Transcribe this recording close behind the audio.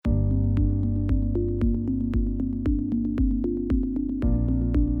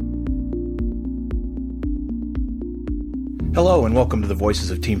Hello and welcome to the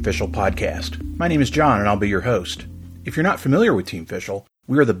Voices of Team Fishel podcast. My name is John and I'll be your host. If you're not familiar with Team Fishel,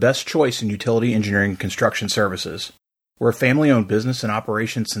 we are the best choice in utility engineering and construction services. We're a family-owned business in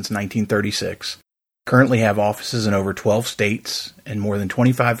operation since 1936. Currently have offices in over 12 states and more than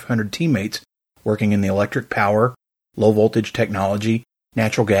 2,500 teammates working in the electric power, low-voltage technology,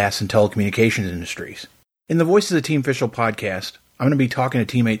 natural gas, and telecommunications industries. In the Voices of Team Fishel podcast, I'm going to be talking to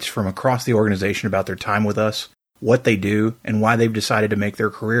teammates from across the organization about their time with us, what they do, and why they've decided to make their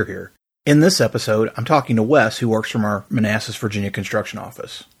career here. In this episode, I'm talking to Wes, who works from our Manassas, Virginia construction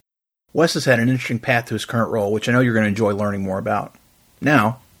office. Wes has had an interesting path to his current role, which I know you're going to enjoy learning more about.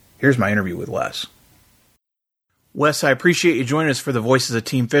 Now, here's my interview with Wes. Wes, I appreciate you joining us for the Voices of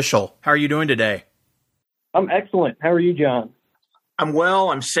Team Fishel. How are you doing today? I'm excellent. How are you, John? I'm well,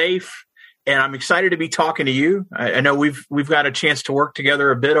 I'm safe, and I'm excited to be talking to you. I know we've got a chance to work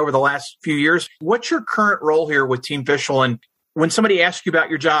together a bit over the last few years. What's your current role here with Team Fishel? And when somebody asks you about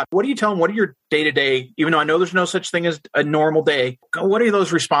your job, what do you tell them? What are your day-to-day, even though I know there's no such thing as a normal day, what are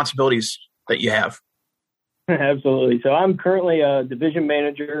those responsibilities that you have? Absolutely. So I'm currently a division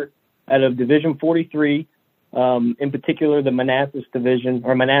manager out of Division 43, in particular the Manassas division,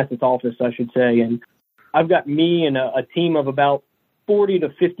 or Manassas office, I should say. And I've got me and a team of about 40 to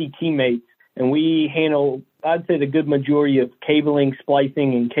 50 teammates, and we handle, I'd say, the good majority of cabling,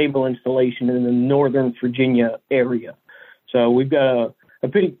 splicing, and cable installation in the Northern Virginia area. So we've got a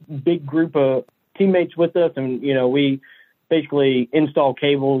pretty big group of teammates with us, and, you know, we basically install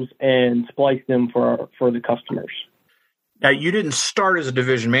cables and splice them for the customers. Now, you didn't start as a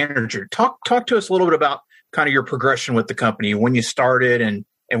division manager. Talk to us a little bit about kind of your progression with the company, when you started and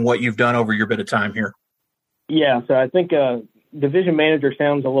what you've done over your bit of time here. Yeah, so I think division manager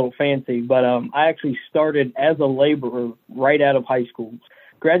sounds a little fancy, but I actually started as a laborer right out of high school.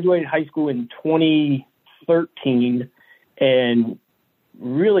 Graduated high school in 2013 and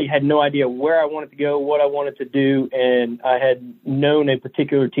really had no idea where I wanted to go, what I wanted to do, and I had known a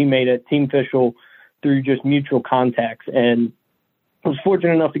particular teammate at Team Fishel through just mutual contacts, and I was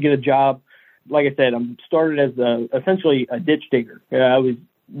fortunate enough to get a job. Like I said, I started as essentially a ditch digger. I was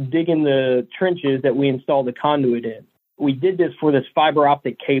digging the trenches that we installed the conduit in. We did this for this fiber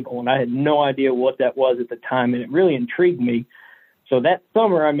optic cable, and I had no idea what that was at the time, and it really intrigued me. So that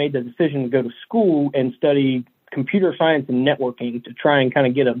summer, I made the decision to go to school and study computer science and networking to try and kind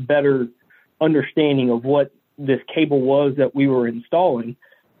of get a better understanding of what this cable was that we were installing.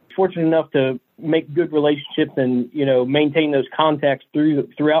 Fortunate enough to make good relationships and, you know, maintain those contacts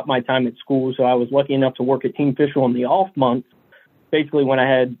throughout my time at school. So I was lucky enough to work at Team Fishel in the off months. Basically, when I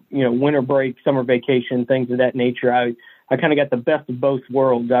had, you know, winter break, summer vacation, things of that nature, I kind of got the best of both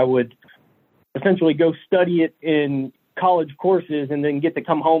worlds. I would essentially go study it in college courses and then get to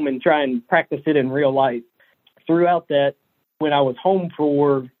come home and try and practice it in real life. Throughout that, when I was home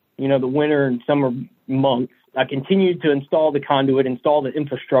for, you know, the winter and summer months, I continued to install the conduit, install the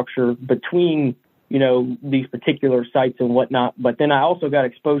infrastructure between, you know, these particular sites and whatnot. But then I also got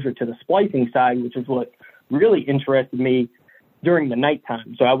exposure to the splicing side, which is what really interested me during the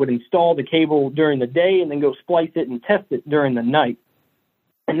nighttime. So I would install the cable during the day and then go splice it and test it during the night.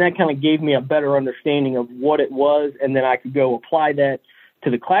 And that kind of gave me a better understanding of what it was, and then I could go apply that to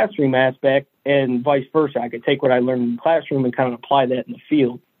the classroom aspect and vice versa. I could take what I learned in the classroom and kind of apply that in the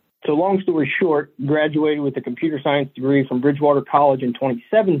field. So long story short, graduated with a computer science degree from Bridgewater College in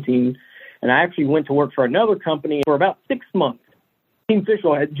 2017, and I actually went to work for another company for about 6 months. Team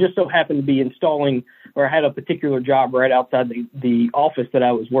Fishel had just so happened to be installing, or had a particular job right outside the office that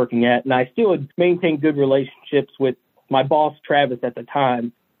I was working at, and I still had maintained good relationships with my boss, Travis, at the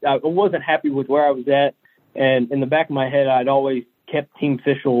time. I wasn't happy with where I was at, and in the back of my head, I'd always kept Team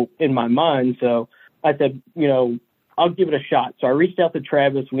Fishel in my mind, so I said, you know, I'll give it a shot. So I reached out to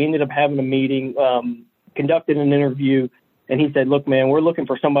Travis. We ended up having a meeting, conducted an interview, and he said, look, man, we're looking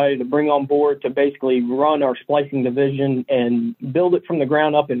for somebody to bring on board to basically run our splicing division and build it from the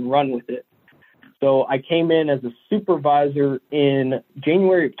ground up and run with it. So I came in as a supervisor in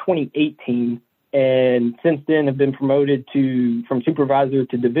January of 2018, and since then have been promoted from supervisor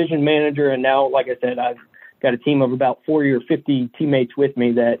to division manager. And now, like I said, I've got a team of about 40 or 50 teammates with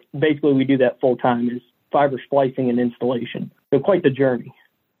me that basically we do that full time, is fiber splicing and installation. So quite the journey.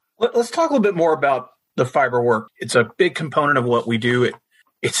 Let's talk a little bit more about the fiber work. It's a big component of what we do.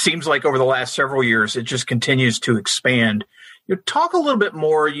 It seems like over the last several years, it just continues to expand. You talk a little bit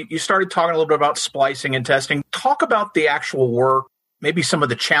more. You started talking a little bit about splicing and testing. Talk about the actual work, maybe some of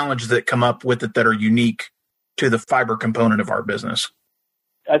the challenges that come up with it that are unique to the fiber component of our business.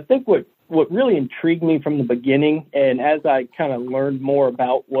 I think what what really intrigued me from the beginning, and as I kind of learned more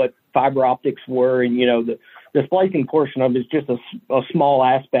about what fiber optics were, and, the splicing portion of it is just a small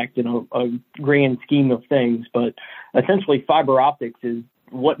aspect in a grand scheme of things. But essentially, fiber optics is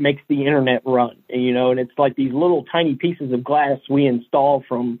what makes the internet run, and it's like these little tiny pieces of glass we install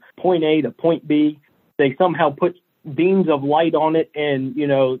from point A to point B. They somehow put beams of light on it, and,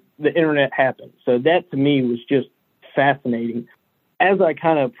 the internet happens. So that to me was just fascinating. As I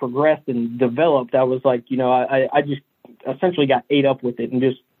kind of progressed and developed, I was like, I just essentially got ate up with it and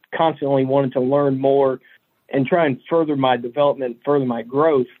just constantly wanted to learn more and try and further my development, further my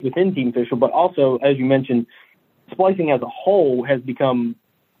growth within Team Fishel. But also, as you mentioned, splicing as a whole has become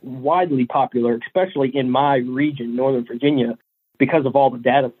widely popular, especially in my region, Northern Virginia, because of all the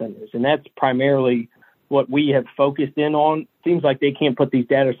data centers. And that's primarily what we have focused in on. Seems like they can't put these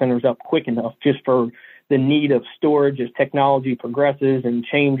data centers up quick enough just for the need of storage as technology progresses and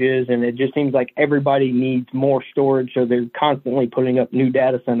changes. And it just seems like everybody needs more storage, so they're constantly putting up new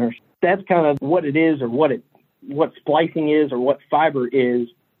data centers. That's kind of what it is, or what splicing is, or what fiber is.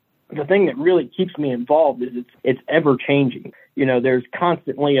 The thing that really keeps me involved is it's ever changing. There's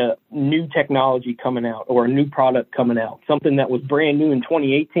constantly a new technology coming out or a new product coming out. Something that was brand new in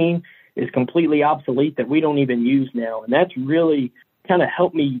 2018 is completely obsolete that we don't even use now. And that's really kind of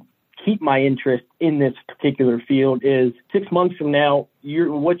helped me keep my interest in this particular field. Is 6 months from now,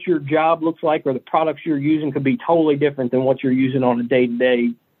 what your job looks like or the products you're using could be totally different than what you're using on a day-to-day,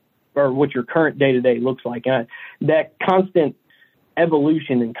 or what your current day-to-day looks like. And that constant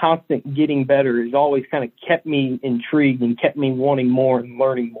evolution and constant getting better has always kind of kept me intrigued and kept me wanting more and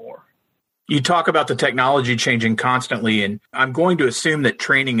learning more. You talk about the technology changing constantly, and I'm going to assume that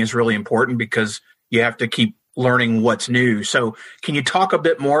training is really important because you have to keep learning what's new. So can you talk a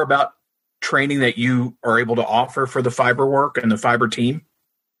bit more about training that you are able to offer for the fiber work and the fiber team?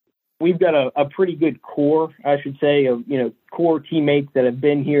 We've got a pretty good core, I should say, of, core teammates that have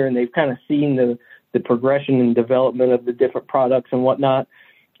been here, and they've kind of seen the progression and development of the different products and whatnot.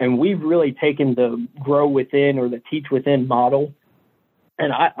 And we've really taken the grow within or the teach within model,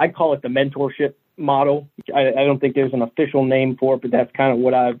 and I call it the mentorship model. I don't think there's an official name for it, but that's kind of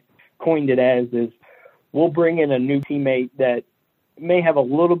what I've coined it as. Is we'll bring in a new teammate that may have a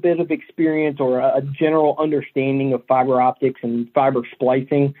little bit of experience or a general understanding of fiber optics and fiber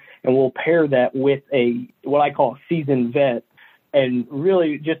splicing, and we'll pair that with what I call a seasoned vet, and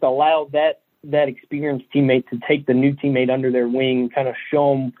really just allow that experienced teammate to take the new teammate under their wing, kind of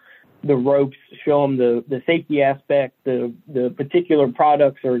show them the ropes, show them the safety aspect, the particular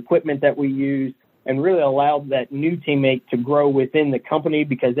products or equipment that we use, and really allow that new teammate to grow within the company,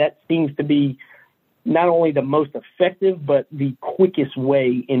 because that seems to be not only the most effective, but the quickest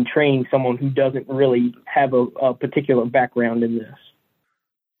way in training someone who doesn't really have a particular background in this.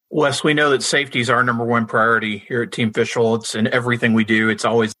 Wes, we know that safety is our number one priority here at Team Fishel. It's in everything we do. It's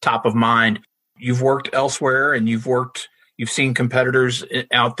always top of mind. You've worked elsewhere and you've seen competitors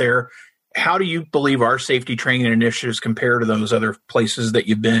out there. How do you believe our safety training initiatives compare to those other places that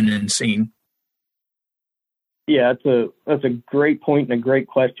you've been and seen? Yeah, that's a great point and a great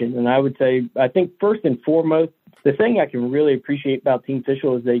question. And I would say, I think first and foremost, the thing I can really appreciate about Team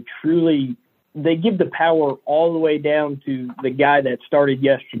Fishel is they give the power all the way down to the guy that started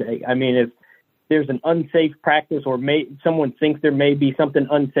yesterday. I mean, if there's an unsafe practice or someone thinks there may be something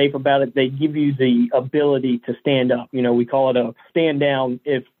unsafe about it, they give you the ability to stand up. We call it a stand down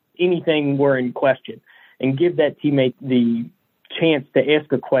if anything were in question, and give that teammate the chance to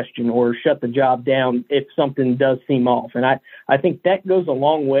ask a question or shut the job down if something does seem off. And I think that goes a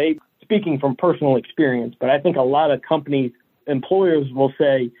long way, speaking from personal experience. But I think a lot of companies, employers will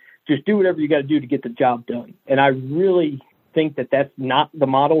say, just do whatever you got to do to get the job done. And I really think that that's not the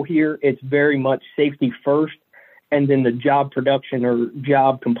model here. It's very much safety first, and then the job production or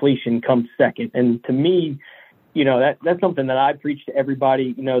job completion comes second. And to me, that's something that I preach to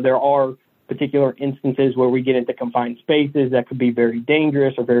everybody. There are particular instances where we get into confined spaces that could be very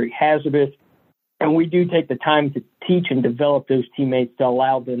dangerous or very hazardous. And we do take the time to teach and develop those teammates to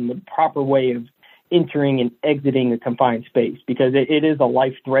allow them the proper way of entering and exiting a confined space, because it is a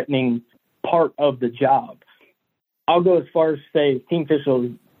life-threatening part of the job. I'll go as far as to say Team Fishel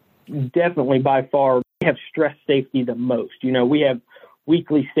is definitely by far have stress safety the most. We have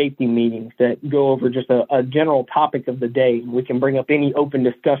weekly safety meetings that go over just a general topic of the day. We can bring up any open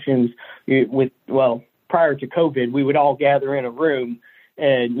discussions prior to COVID, we would all gather in a room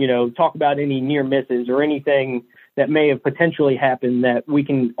and, talk about any near misses or anything that may have potentially happened that we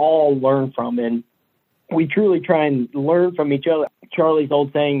can all learn from. And we truly try and learn from each other. Charlie's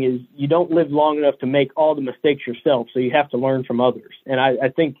old saying is, you don't live long enough to make all the mistakes yourself, so you have to learn from others. And I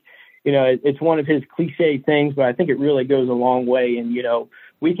think it's one of his cliche things, but I think it really goes a long way. And,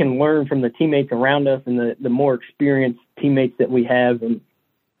 we can learn from the teammates around us and the more experienced teammates that we have. And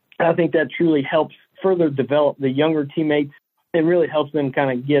I think that truly helps further develop the younger teammates. It really helps them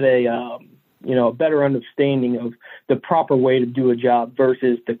kind of get a better understanding of the proper way to do a job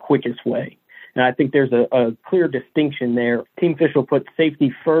versus the quickest way. And I think there's a clear distinction there. Team Fischel puts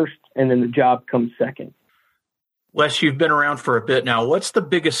safety first, and then the job comes second. Wes, you've been around for a bit now. What's the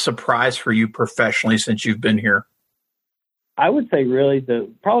biggest surprise for you professionally since you've been here? I would say really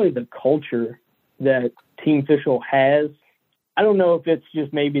probably the culture that Team Fischel has. I don't know if it's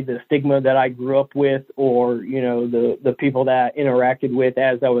just maybe the stigma that I grew up with or, the people that I interacted with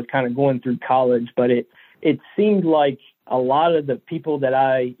as I was kind of going through college, but it seemed like a lot of the people that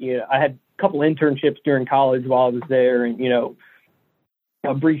I had a couple internships during college while I was there and,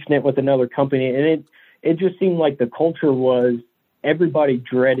 a brief stint with another company. And it just seemed like the culture was everybody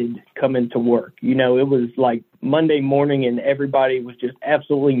dreaded coming to work. It was like Monday morning and everybody was just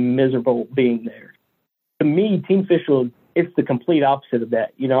absolutely miserable being there. To me, Team Fischel, it's the complete opposite of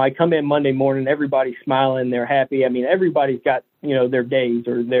that. I come in Monday morning, everybody's smiling, they're happy. I mean, everybody's got, their days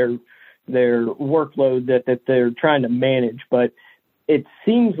or their workload that they're trying to manage. But it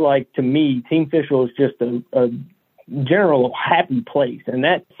seems like to me, Team Fischel is just a general happy place. And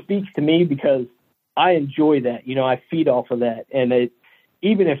that speaks to me because I enjoy that. I feed off of that. And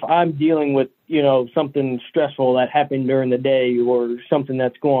even if I'm dealing with, something stressful that happened during the day or something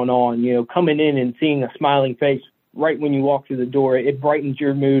that's going on, coming in and seeing a smiling face right when you walk through the door, it brightens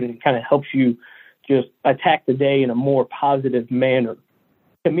your mood and kind of helps you just attack the day in a more positive manner.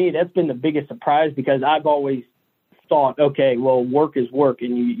 To me, that's been the biggest surprise because I've always thought, okay, well, work is work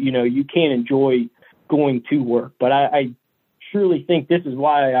and you can't enjoy going to work. But I truly think this is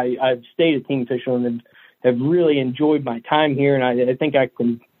why I've stayed at Team Fischel and have really enjoyed my time here. And I think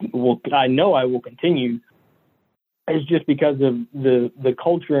I know I will continue. It's just because of the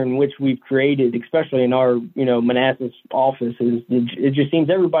culture in which we've created, especially in our, Manassas office. It just seems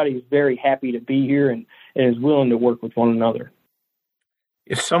everybody's very happy to be here and is willing to work with one another.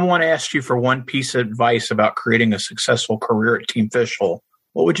 If someone asked you for one piece of advice about creating a successful career at Team Fischel,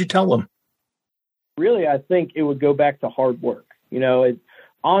 what would you tell them? Really, I think it would go back to hard work. It's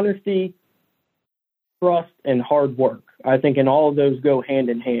honesty, trust, and hard work. I think and all of those go hand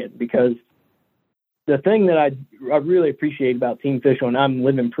in hand because the thing that I really appreciate about Team Fischel, and I'm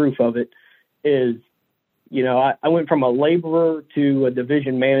living proof of it, is, I went from a laborer to a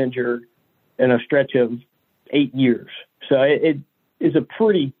division manager in a stretch of 8 years. So it is a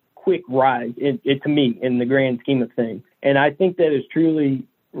pretty quick rise to me in the grand scheme of things. And I think that is truly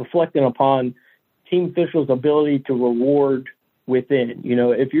reflecting upon Team Fischel's ability to reward within.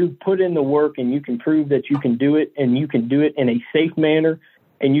 If you put in the work and you can prove that you can do it and you can do it in a safe manner,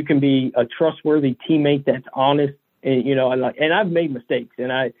 and you can be a trustworthy teammate that's honest, and I've made mistakes,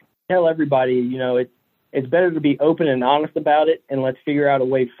 and I tell everybody, it's better to be open and honest about it, and let's figure out a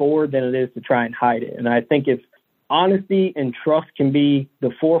way forward than it is to try and hide it. And I think if honesty and trust can be the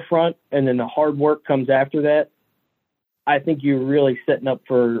forefront, and then the hard work comes after that, I think you're really setting up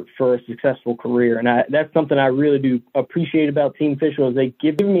for a successful career. And that's something I really do appreciate about Team Fischel is they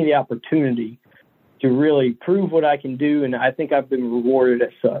give me the opportunity to really prove what I can do, and I think I've been rewarded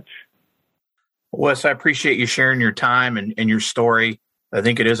as such. Wes, I appreciate you sharing your time and your story. I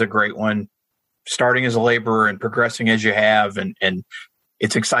think it is a great one, starting as a laborer and progressing as you have, and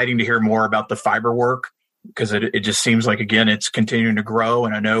it's exciting to hear more about the fiber work because it just seems like, again, it's continuing to grow,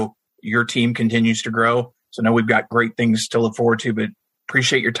 and I know your team continues to grow, so I know we've got great things to look forward to, but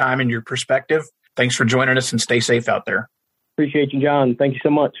appreciate your time and your perspective. Thanks for joining us, and stay safe out there. Appreciate you, John. Thank you so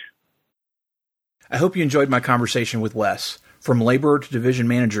much. I hope you enjoyed my conversation with Wes. From laborer to division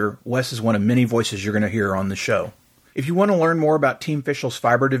manager, Wes is one of many voices you're going to hear on the show. If you want to learn more about Team Fischel's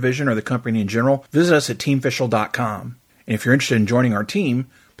fiber division or the company in general, visit us at teamfischel.com. And if you're interested in joining our team,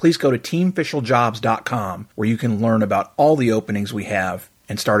 please go to teamfischeljobs.com where you can learn about all the openings we have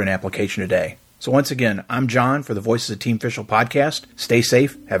and start an application today. So once again, I'm John for the Voices of Team Fischel podcast. Stay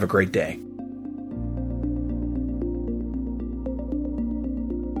safe. Have a great day.